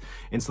reasons,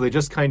 and so they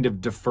just kind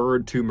of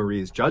deferred to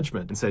Marie's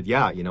judgment and said,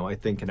 yeah, you know, I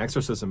think an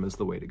exorcism is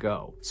the way to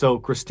go. So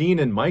Christine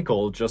and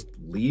Michael just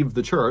leave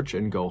the church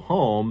and go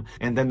home,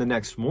 and then the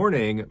next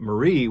morning,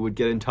 Marie would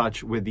get in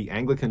touch with the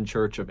Anglican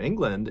Church of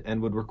England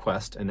and would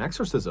request an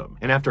exorcism.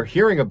 And after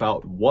hearing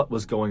about what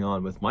was going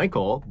on with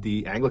Michael,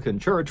 the Anglican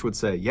Church would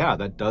say, yeah,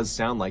 that does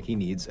sound like he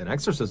needs an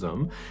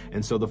exorcism.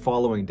 And so the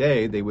following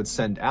day, they would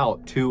send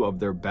out two of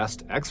their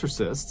best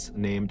exorcists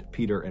named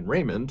Peter and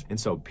Raymond. And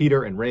so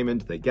Peter and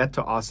Raymond, they get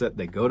to Ossett,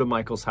 they go to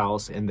Michael's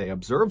house, and they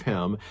observe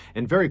him,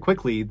 and very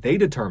quickly they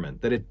determine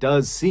that it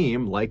does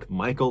seem like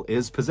Michael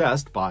is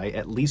possessed by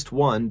at least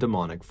one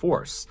demonic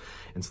force.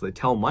 And so they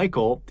tell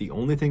Michael, the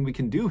only thing we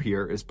can do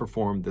here is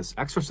perform this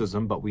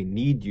exorcism, but we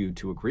need you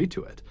to agree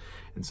to it.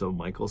 And so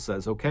Michael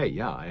says, okay,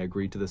 yeah, I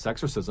agree to this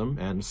exorcism,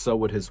 and so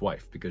would his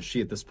wife, because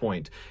she at this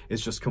point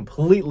is just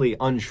completely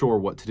unsure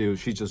what to do.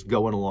 She's just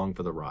going along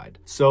for the ride.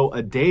 So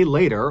a day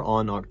later,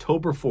 on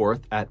October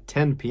 4th at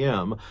 10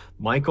 p.m.,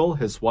 Michael,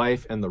 his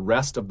wife, and the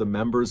rest of the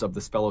members of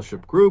this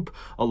fellowship group,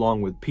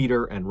 along with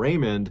Peter and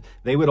Raymond,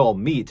 they would all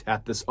meet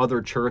at this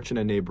other church in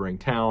a neighboring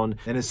town.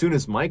 And as soon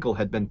as Michael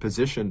had been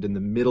positioned in the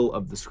middle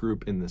of this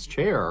group in this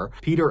chair,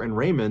 Peter and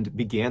Raymond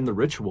began the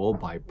ritual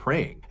by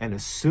praying. And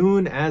as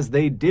soon as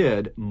they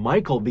did,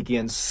 Michael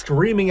began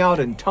screaming out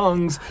in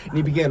tongues, and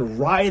he began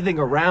writhing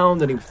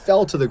around, and he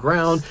fell to the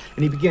ground,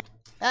 and he began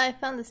I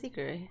found the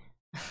secret.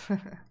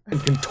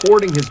 and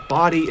contorting his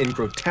body in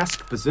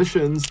grotesque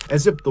positions,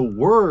 as if the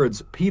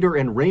words Peter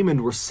and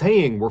Raymond were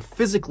saying were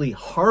physically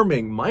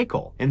harming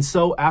Michael. And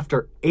so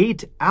after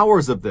 8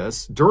 hours of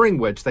this, during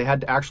which they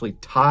had to actually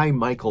tie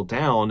Michael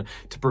down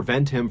to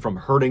prevent him from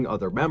hurting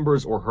other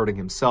members or hurting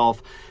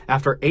himself,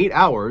 after 8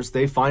 hours,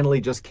 they finally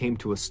just came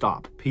to a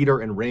stop. Peter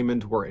and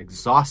Raymond were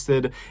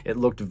exhausted. It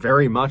looked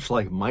very much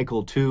like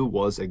Michael too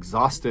was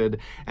exhausted.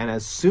 And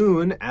as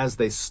soon as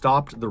they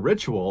stopped the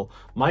ritual,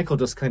 Michael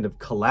just kind of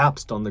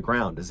collapsed on the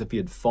ground as if he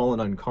had fallen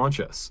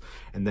unconscious.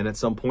 And then at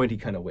some point he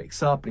kind of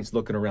wakes up and he's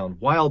looking around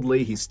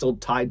wildly. He's still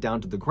tied down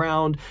to the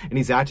ground and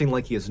he's acting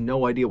like he has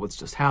no idea what's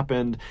just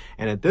happened.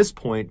 And at this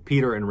point,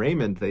 Peter and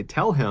Raymond, they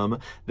tell him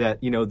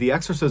that, you know, the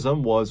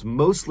exorcism was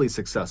mostly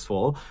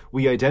successful.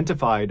 We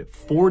identified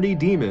 40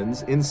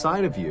 demons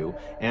inside of you,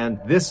 and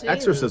this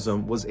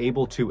exorcism was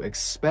able to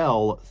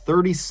expel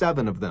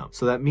 37 of them.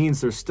 So that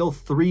means there's still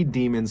 3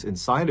 demons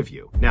inside of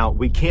you. Now,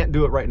 we can't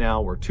do it right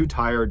now. We're too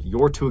tired.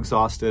 You're too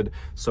exhausted.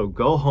 So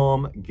go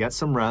home, get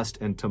some rest,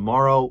 and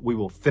tomorrow we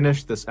will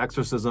finish this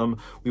exorcism.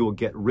 We will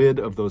get rid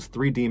of those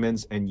 3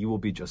 demons and you will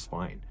be just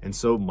fine. And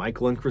so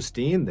Michael and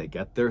Christine, they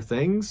get their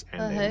things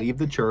and they leave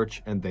the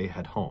church and they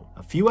head home.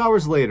 A few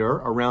hours later,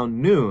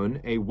 around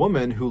noon, a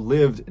woman who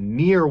lived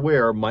near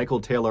where Michael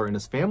Taylor and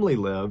his family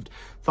lived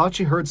thought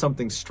she heard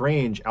something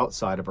strange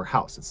outside of her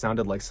house. It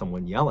sounded like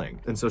someone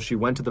yelling. And so she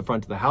went to the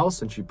front of the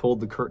house and she pulled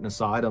the curtain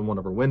aside on one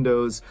of her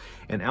windows.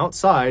 And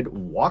outside,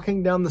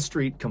 walking down the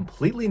street,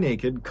 completely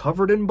naked,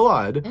 covered in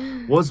blood,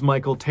 was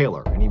Michael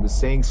Taylor. And he was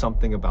saying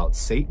something about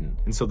Satan.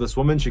 And so this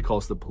woman, she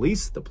calls the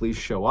police. The police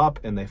show up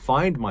and they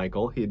find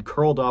Michael. He had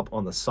curled up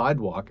on the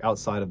sidewalk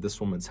outside of this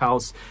woman's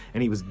house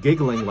and he was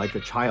giggling like a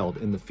child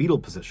in the fetal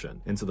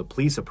position. And so the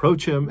police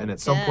approach him and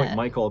at some point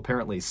Michael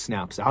apparently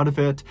snaps out of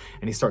it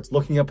and he starts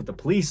looking up at the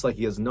police like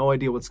he has no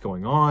idea what's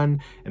going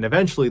on. And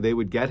eventually they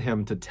would get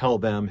him to tell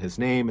them his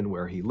name and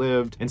where he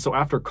lived. And so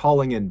after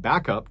calling in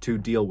backup to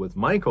deal with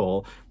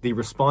Michael, the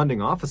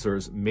responding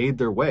officers made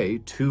their way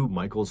to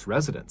Michael's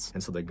residence.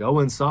 And so they go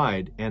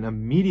inside and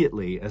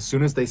immediately, as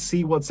soon as they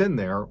see what's in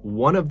there,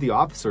 one of the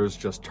officers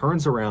just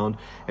turns around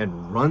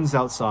and runs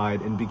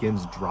outside and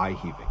begins dry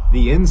heaving.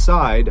 The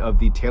inside of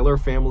the Taylor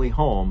family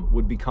home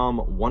would become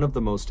one of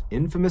the most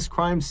infamous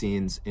crime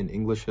scenes in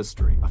English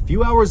history. A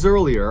few hours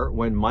earlier,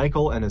 when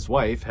Michael and his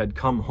wife had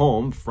come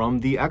home from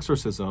the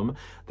exorcism,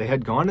 they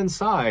had gone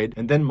inside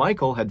and then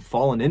Michael had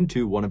fallen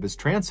into one of his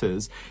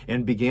trances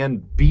and began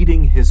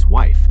beating his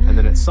wife. And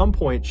then at some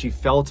point she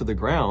fell to the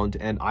ground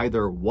and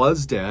either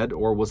was dead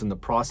or was in the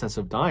process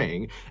of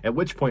dying, at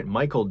which point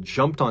Michael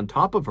jumped on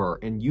top of her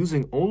and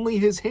using only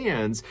his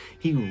hands,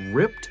 he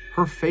ripped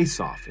her face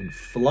off and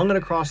flung it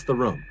across the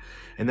room.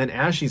 And then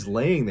as she's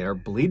laying there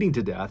bleeding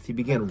to death, he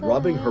began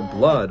rubbing her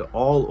blood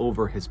all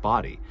over his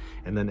body.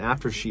 And then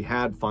after she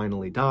had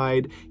finally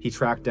died, he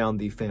tracked down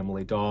the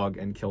family dog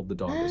and killed the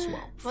dog as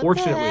well.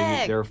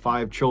 Fortunately, their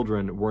 5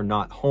 children were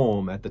not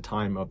home at the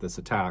time of this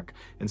attack,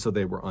 and so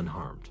they were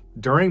unharmed.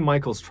 During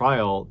Michael's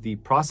trial, the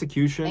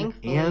prosecution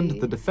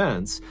and the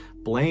defense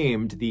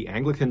blamed the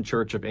Anglican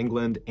Church of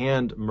England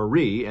and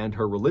Marie and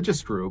her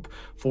religious group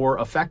for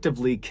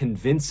effectively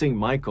convincing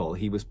Michael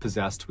he was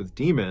possessed with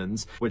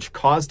demons, which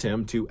caused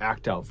him to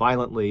act out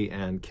violently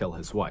and kill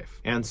his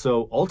wife. And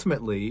so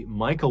ultimately,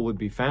 Michael would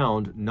be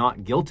found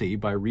not guilty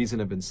by reason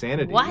of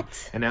insanity.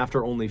 And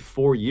after only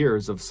 4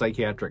 years of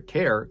psychiatric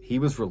care, he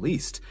was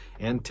released.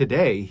 And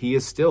today, he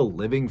is still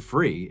living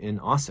free in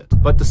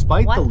Ossett. But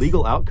despite the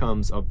legal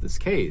outcomes of this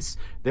case,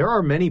 there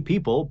are many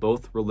people,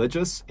 both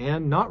religious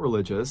and not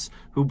religious,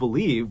 who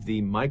believe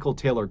the Michael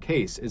Taylor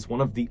case is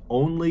one of the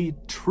only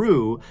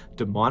true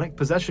demonic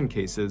possession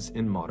cases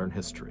in modern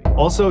history.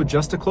 Also,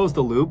 just to close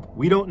the loop,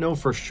 we don't know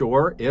for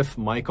sure if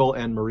Michael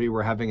and Marie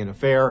were having an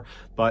affair,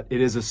 but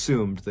it is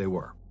assumed they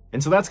were.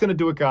 And so that's going to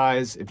do it,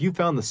 guys. If you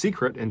found the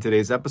secret in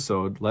today's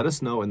episode, let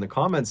us know in the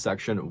comments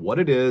section what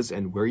it is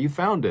and where you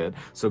found it.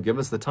 So give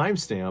us the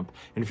timestamp.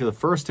 And if you're the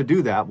first to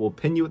do that, we'll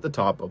pin you at the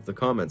top of the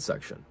comments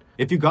section.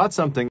 If you got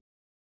something...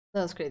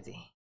 That was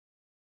crazy.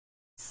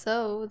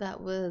 So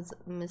that was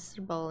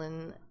Mr.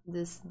 Ballen.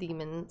 This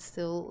demon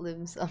still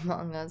lives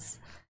among us.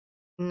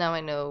 Now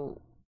I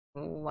know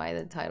why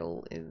the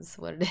title is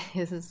what it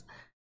is.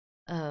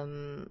 I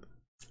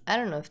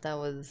don't know if that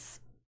was...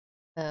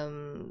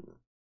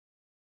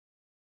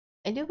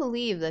 I do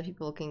believe that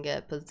people can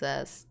get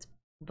possessed,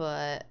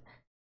 but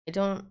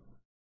I've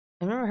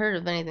never heard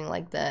of anything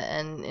like that.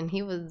 And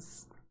he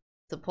was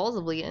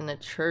supposedly in a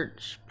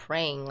church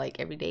praying like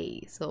every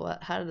day. So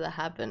how did that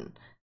happen?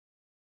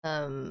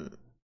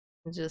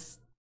 Just,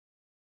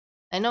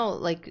 I know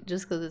like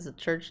just because it's a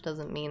church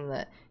doesn't mean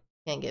that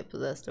you can't get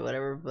possessed or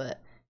whatever,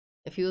 but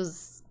if he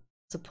was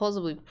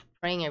supposedly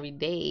praying every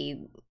day,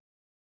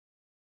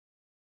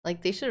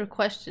 like, they should have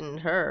questioned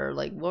her.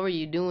 Like, what were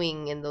you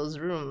doing in those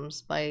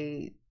rooms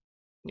by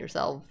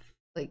yourself?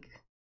 Like,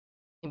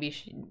 maybe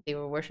they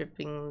were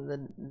worshiping the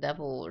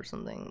devil or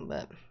something,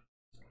 but...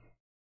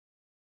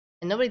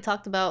 And nobody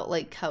talked about,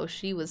 like, how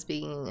she was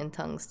speaking in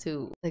tongues,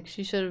 too. Like,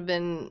 she should have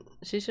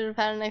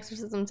had an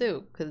exorcism,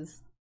 too,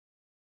 because,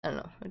 I don't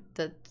know,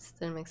 that just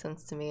didn't make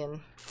sense to me,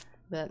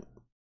 but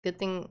good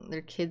thing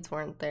their kids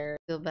weren't there.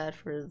 I feel bad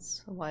for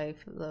his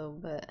wife, though,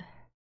 but...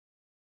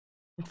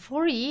 In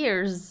 4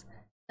 years...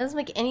 doesn't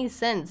make any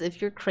sense.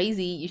 If you're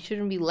crazy, you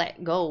shouldn't be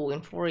let go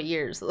in 4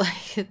 years.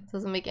 Like, it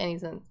doesn't make any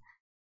sense.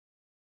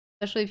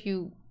 Especially if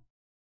you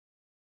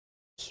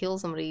kill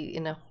somebody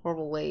in a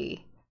horrible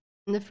way.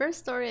 In the first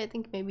story, I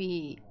think maybe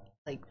he,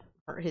 like,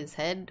 hurt his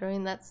head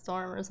during that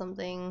storm or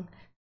something.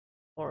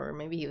 Or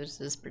maybe he was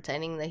just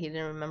pretending that he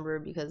didn't remember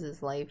because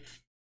his life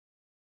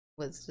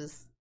was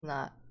just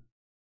not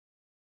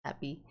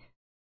happy.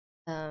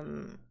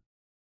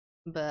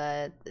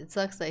 But it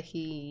sucks that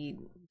he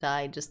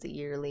died just a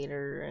year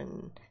later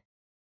and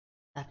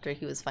after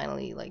he was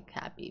finally like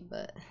happy.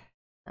 But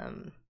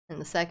in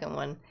the second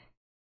one,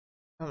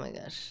 oh my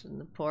gosh,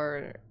 the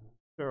poor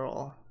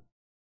girl,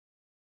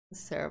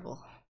 it's terrible.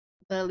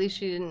 But at least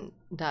she didn't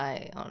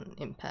die on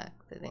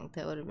impact. I think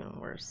that would have been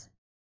worse.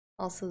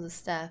 Also, the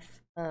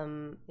staff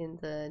in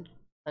the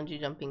bungee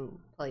jumping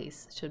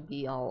place should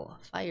be all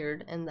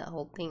fired, and that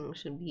whole thing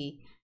should be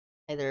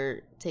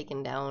either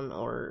taken down,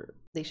 or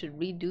they should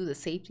redo the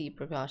safety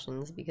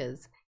precautions.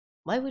 Because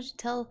why would you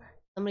tell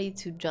somebody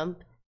to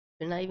jump?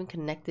 They're not even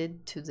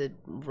connected to the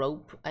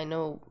rope. I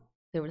know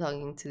they were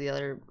talking to the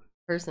other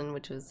person,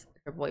 which was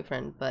her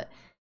boyfriend, but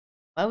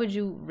why would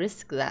you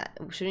risk that?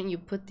 Shouldn't you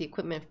put the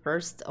equipment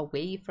first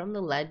away from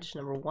the ledge,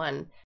 number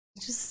one?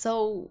 It's just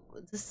so,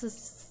 this is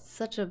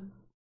such a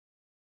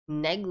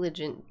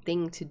negligent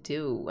thing to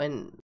do,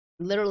 and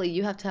literally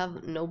you have to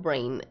have no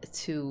brain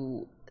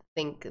to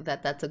think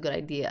that that's a good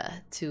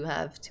idea, to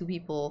have two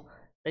people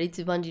ready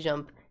to bungee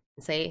jump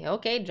and say,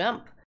 okay,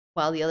 jump,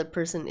 while the other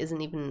person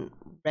isn't even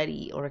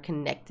ready or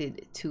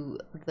connected to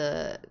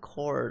the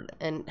cord.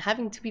 And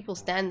having two people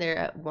stand there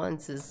at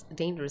once is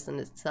dangerous in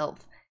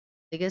itself.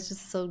 Like, it's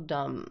just so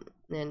dumb,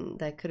 and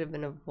that could have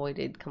been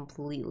avoided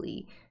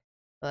completely.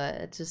 But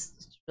it's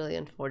just really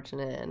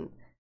unfortunate, and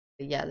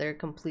yeah, they're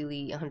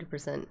completely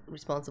 100%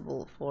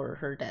 responsible for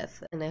her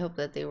death. And I hope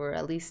that they were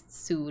at least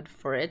sued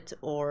for it,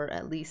 or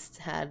at least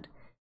had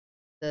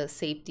the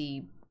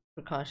safety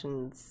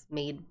precautions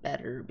made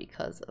better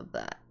because of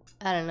that.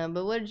 I don't know,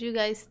 but what did you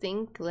guys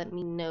think? Let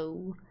me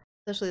know.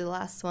 Especially the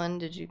last one.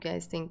 Did you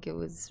guys think it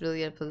was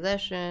really a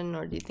possession,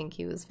 or do you think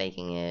he was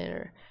faking it?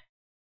 Or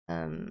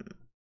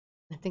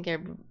I think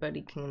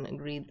everybody can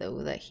agree though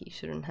that he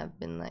shouldn't have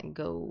been let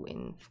go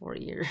in 4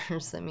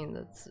 years. I mean,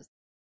 that's just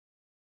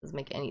doesn't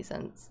make any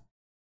sense.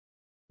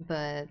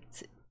 But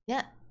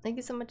yeah, thank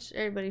you so much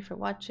everybody for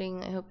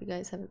watching. I hope you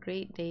guys have a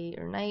great day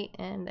or night,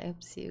 and I hope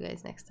to see you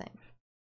guys next time.